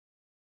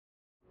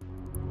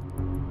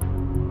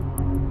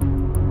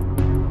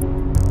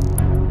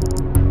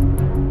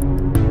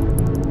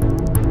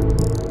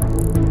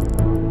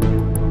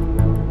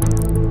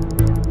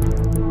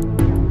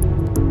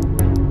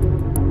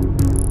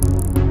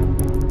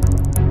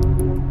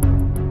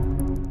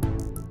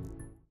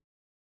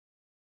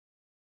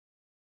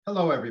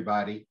Hello,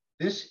 everybody.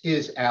 This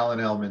is Alan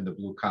Ellman, the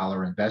Blue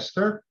Collar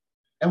Investor,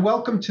 and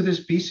welcome to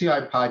this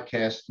BCI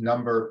podcast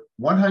number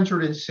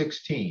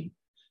 116.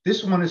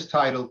 This one is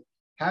titled,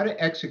 How to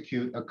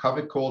Execute a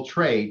Covered Call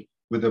Trade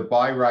with a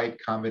Buy-Right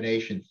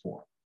Combination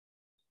Form.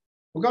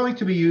 We're going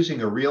to be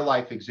using a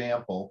real-life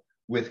example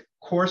with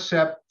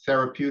Corcept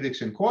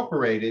Therapeutics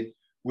Incorporated,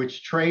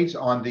 which trades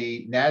on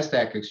the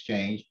NASDAQ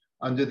exchange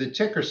under the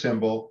ticker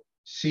symbol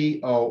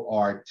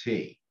CORT.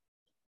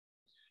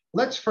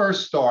 Let's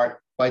first start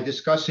by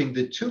discussing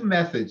the two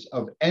methods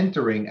of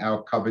entering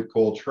our covered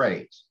call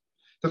trades.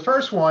 The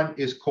first one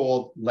is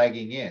called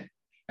legging in,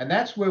 and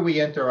that's where we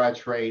enter our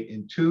trade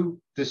in two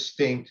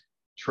distinct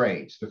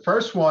trades. The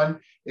first one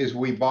is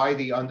we buy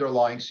the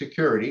underlying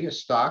security, a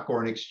stock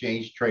or an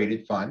exchange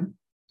traded fund.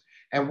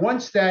 And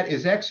once that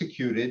is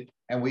executed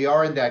and we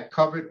are in that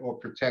covered or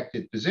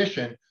protected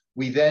position,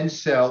 we then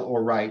sell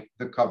or write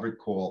the covered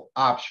call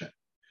option.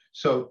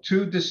 So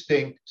two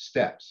distinct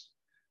steps.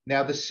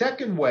 Now, the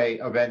second way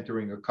of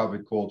entering a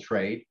covered call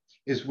trade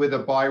is with a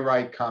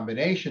buy-right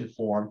combination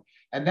form,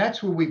 and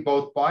that's where we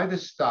both buy the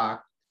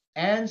stock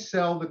and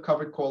sell the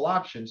covered call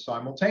option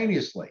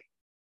simultaneously.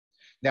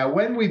 Now,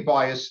 when we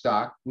buy a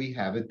stock, we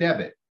have a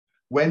debit.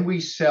 When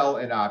we sell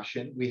an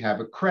option, we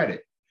have a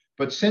credit.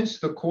 But since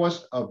the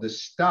cost of the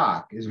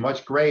stock is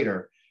much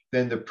greater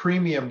than the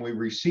premium we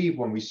receive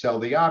when we sell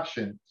the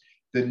option,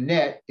 the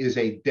net is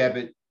a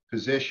debit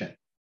position.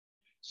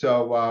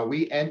 So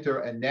we enter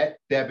a net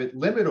debit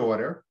limit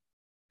order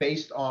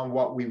based on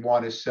what we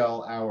want to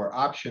sell our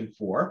option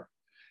for.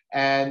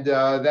 And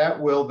that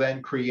will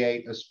then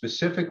create a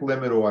specific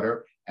limit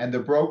order, and the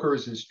broker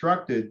is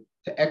instructed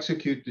to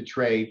execute the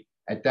trade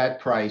at that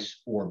price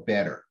or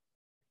better.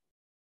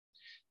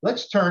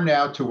 Let's turn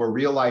now to a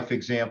real-life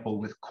example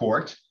with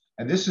CORT.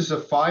 And this is a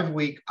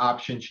 5-week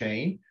option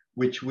chain,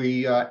 which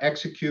we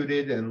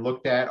executed and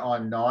looked at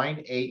on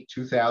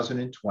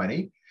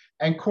 9/8/2020.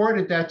 And CORT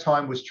at that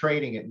time was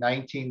trading at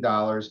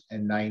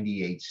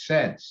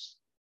 $19.98.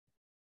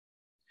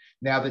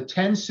 Now, the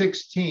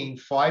 10/16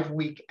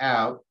 5-week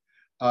out,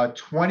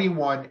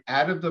 21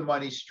 out of the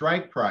money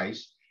strike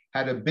price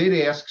had a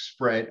bid-ask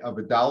spread of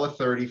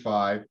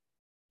 $1.35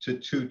 to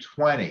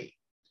 $2.20.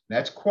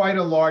 That's quite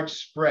a large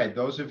spread.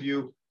 Those of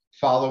you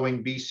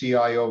following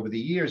BCI over the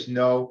years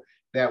know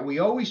that we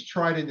always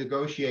try to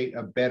negotiate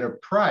a better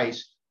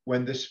price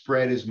when the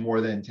spread is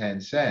more than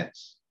 10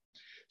 cents.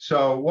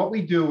 So what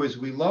we do is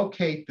we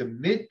locate the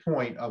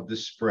midpoint of the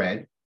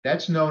spread.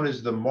 That's known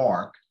as the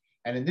mark.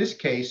 And in this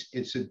case,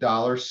 it's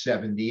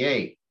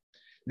 $1.78.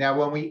 Now,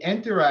 when we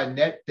enter our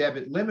net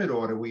debit limit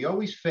order, we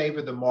always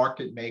favor the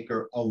market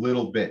maker a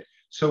little bit.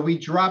 So we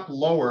drop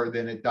lower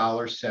than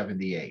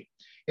 $1.78.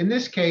 In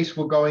this case,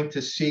 we're going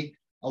to seek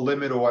a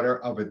limit order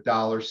of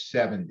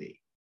 $1.70.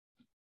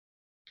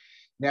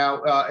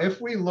 Now, if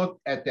we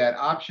look at that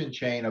option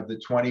chain of the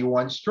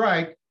 21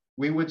 strike,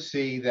 we would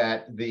see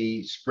that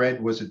the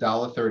spread was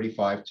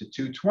 $1.35 to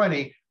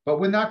 $2.20, but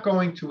we're not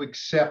going to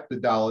accept the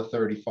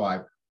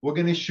 $1.35. We're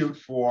going to shoot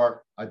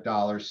for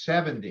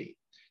 $1.70.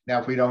 Now,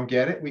 if we don't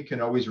get it, we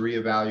can always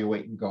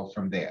reevaluate and go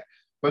from there.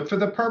 But for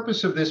the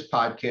purpose of this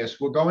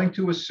podcast, we're going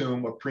to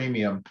assume a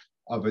premium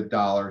of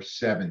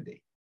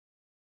 $1.70.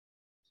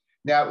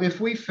 Now,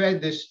 if we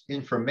fed this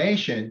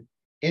information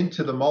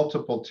into the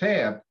multiple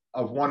tab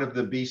of one of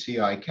the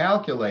BCI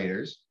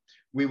calculators,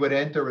 we would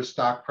enter a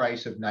stock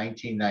price of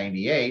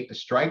 $19.98, a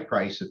strike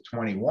price of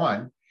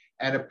 21,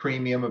 and a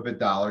premium of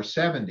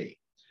 $1.70.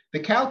 The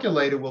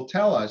calculator will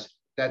tell us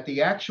that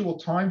the actual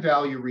time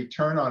value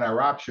return on our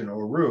option,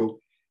 or ROE,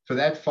 for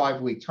that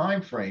 5-week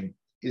time frame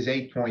is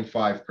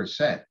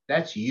 8.5%.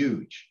 That's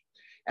huge.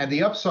 And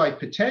the upside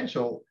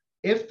potential,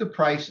 if the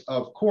price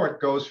of CORT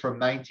goes from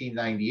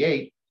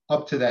 $19.98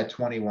 up to that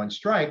 21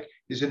 strike,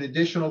 is an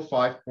additional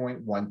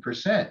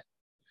 5.1%.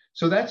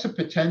 So that's a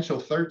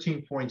potential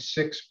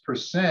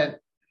 13.6%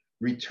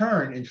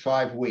 return in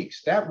 5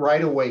 weeks. That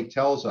right away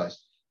tells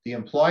us the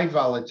implied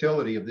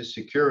volatility of this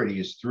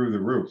security is through the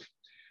roof.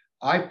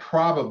 I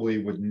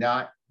probably would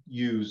not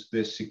use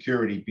this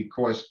security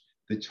because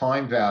the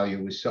time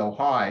value is so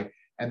high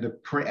and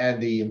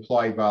the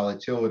implied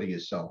volatility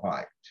is so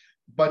high.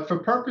 But for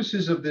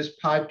purposes of this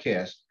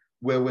podcast,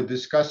 where we're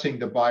discussing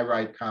the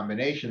buy-right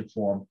combination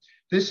form,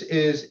 this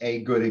is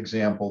a good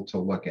example to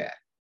look at.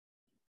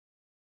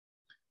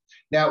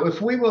 Now,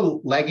 if we were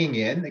legging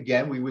in,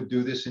 again, we would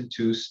do this in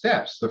 2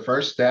 steps. The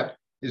first step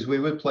is we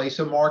would place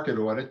a market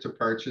order to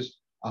purchase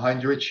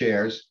 100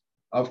 shares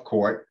of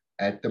CORT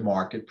at the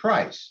market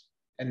price.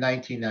 And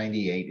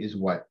 $19.98 is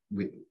what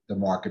the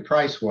market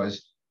price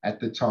was at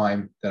the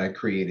time that I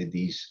created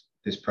this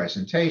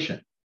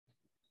presentation.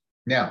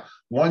 Now,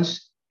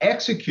 once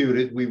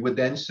executed, we would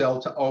then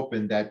sell to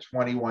open that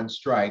 21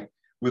 strike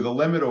with a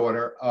limit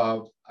order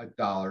of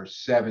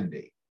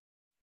 $1.70.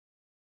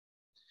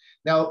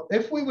 Now,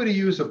 if we were to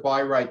use a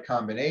buy-right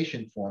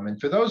combination form, and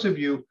for those of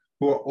you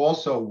who are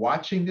also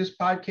watching this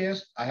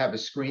podcast, I have a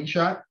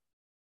screenshot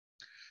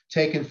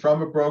taken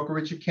from a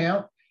brokerage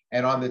account,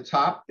 and on the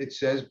top it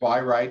says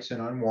buy rights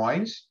and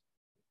unwinds.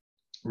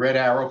 red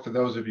arrow for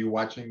those of you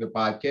watching the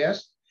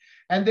podcast.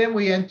 And then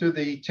we enter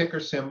the ticker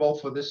symbol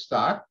for the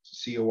stock,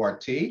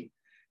 CORT,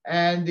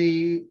 and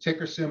the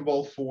ticker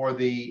symbol for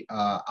the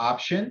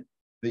option,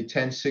 the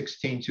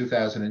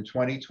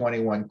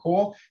 10/16/2020-21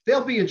 call.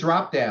 There'll be a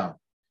drop down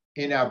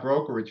in our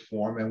brokerage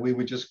form, and we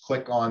would just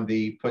click on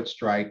the put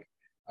strike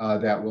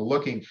that we're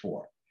looking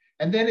for.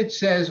 And then it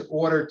says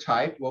order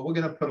type. Well, we're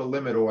going to put a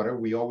limit order.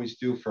 We always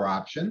do for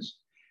options.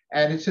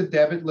 And it's a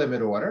debit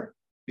limit order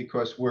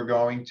because we're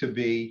going to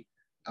be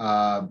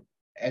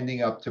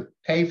ending up to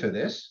pay for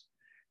this.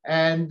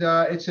 And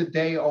it's a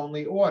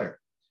day-only order.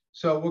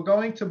 So we're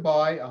going to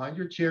buy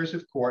 100 shares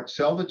of Court,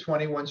 sell the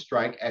 21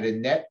 strike at a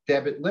net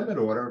debit limit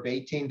order of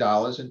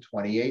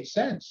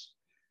 $18.28.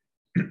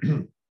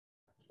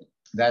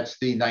 That's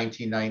the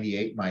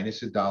 1998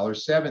 minus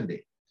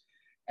 $1.70.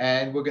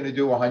 And we're going to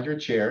do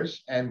 100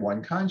 shares and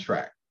one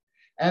contract.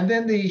 And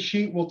then the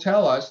sheet will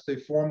tell us, the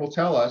form will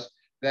tell us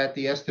that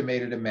the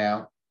estimated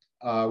amount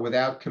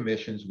without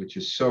commissions, which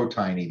is so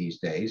tiny these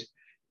days,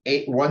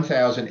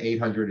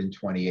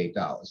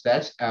 $1,828.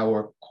 That's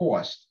our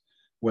cost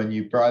when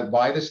you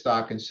buy the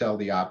stock and sell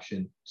the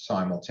option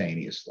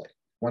simultaneously.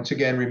 Once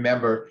again,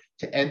 remember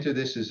to enter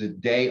this as a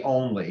day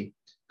only,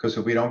 because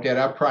if we don't get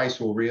our price,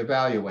 we'll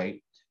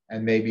reevaluate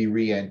and maybe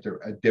re-enter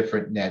a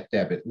different net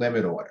debit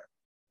limit order.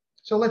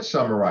 So let's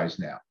summarize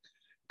now.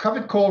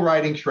 Covered call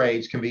writing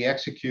trades can be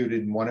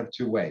executed in one of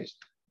two ways: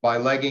 by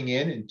legging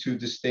in two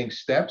distinct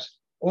steps,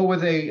 or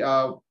with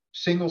a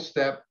single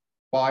step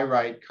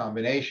buy-write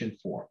combination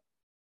form.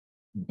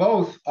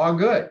 Both are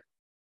good.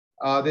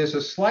 There's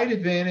a slight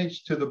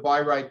advantage to the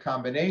buy-write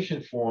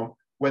combination form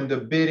when the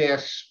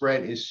bid-ask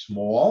spread is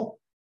small,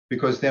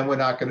 because then we're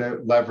not going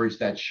to leverage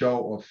that show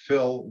or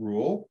fill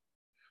rule.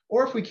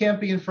 Or if we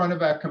can't be in front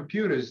of our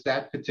computers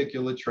that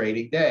particular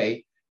trading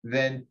day,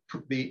 then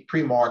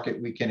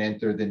pre-market we can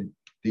enter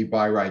the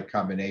buy-write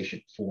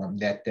combination form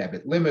net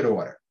debit limit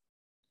order.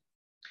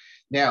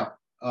 Now,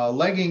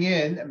 legging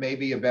in may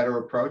be a better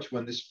approach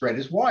when the spread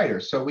is wider,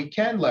 so we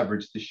can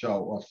leverage the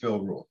show or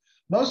fill rule.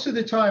 Most of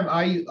the time,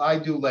 I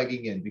do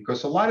legging in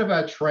because a lot of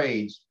our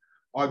trades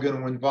are going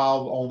to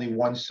involve only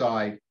one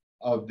side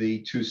of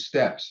the two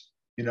steps.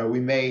 You know, we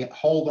may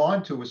hold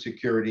on to a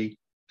security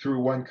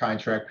through one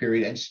contract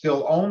period and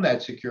still own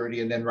that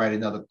security and then write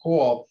another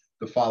call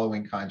the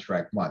following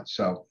contract month.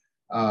 So,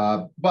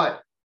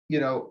 but, you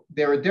know,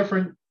 there are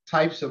different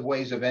types of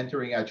ways of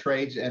entering our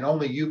trades, and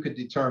only you could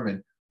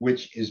determine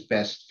which is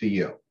best for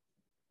you.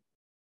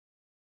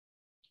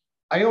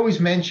 I always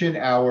mention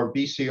our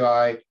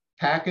BCI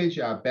package,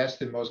 our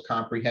best and most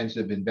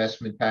comprehensive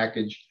investment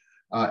package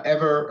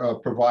ever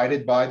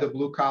provided by the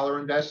Blue Collar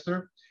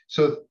Investor.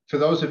 So for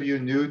those of you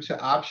new to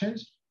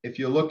options, if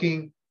you're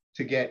looking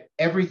to get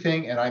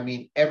everything, and I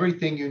mean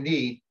everything you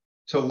need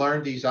to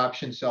learn these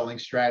option selling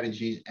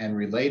strategies and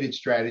related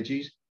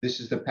strategies,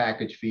 this is the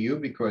package for you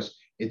because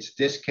it's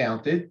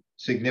discounted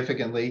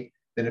significantly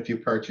than if you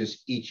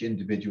purchase each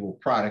individual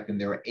product,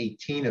 and there are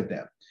 18 of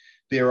them.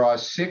 There are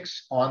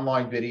 6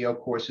 online video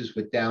courses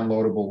with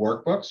downloadable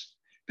workbooks.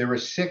 There are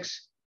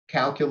 6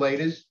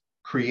 calculators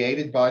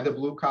created by the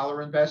Blue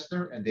Collar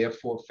Investor and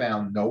therefore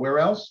found nowhere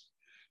else.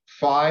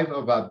 5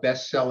 of our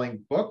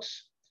best-selling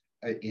books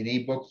in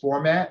ebook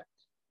format,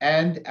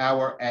 and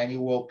our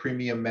annual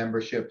premium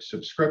membership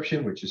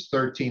subscription, which is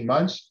 13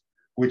 months,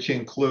 which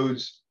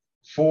includes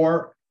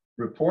 4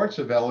 reports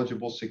of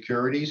eligible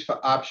securities for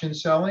option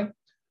selling,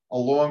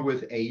 along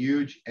with a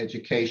huge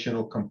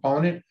educational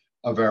component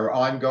of our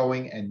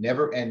ongoing and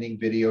never-ending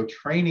video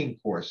training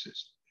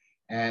courses.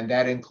 And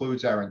that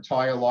includes our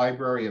entire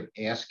library of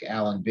Ask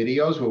Alan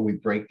videos, where we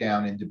break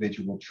down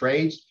individual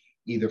trades,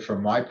 either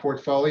from my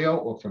portfolio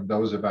or from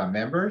those of our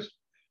members,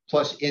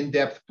 plus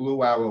in-depth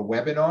Blue Hour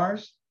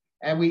webinars.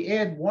 And we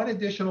add 1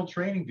 additional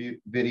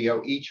training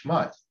video each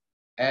month.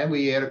 And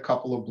we add a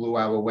couple of Blue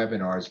Hour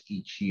webinars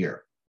each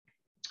year.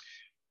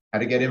 How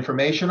to get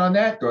information on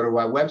that? Go to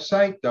our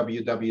website,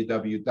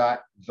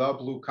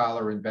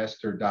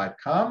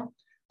 www.thebluecollarinvestor.com.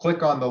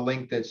 Click on the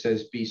link that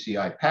says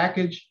BCI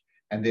package,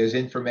 and there's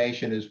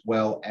information as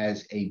well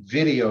as a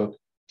video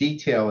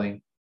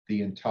detailing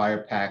the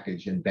entire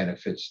package and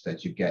benefits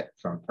that you get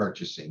from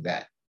purchasing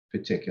that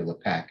particular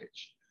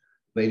package.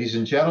 Ladies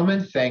and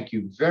gentlemen, thank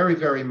you very,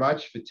 very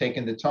much for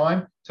taking the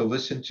time to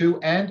listen to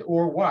and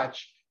or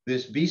watch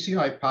this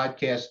BCI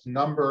podcast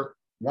number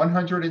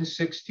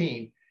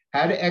 116,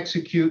 How to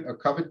Execute a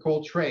Covered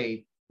Call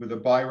Trade with a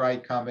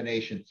Buy-Write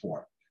Combination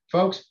Form.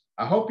 Folks,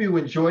 I hope you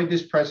enjoyed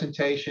this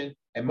presentation,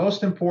 and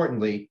most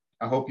importantly,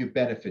 I hope you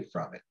benefit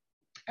from it.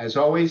 As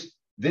always,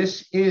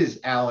 this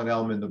is Alan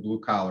Ellman, the Blue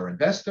Collar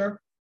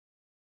Investor.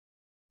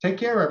 Take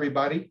care,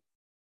 everybody.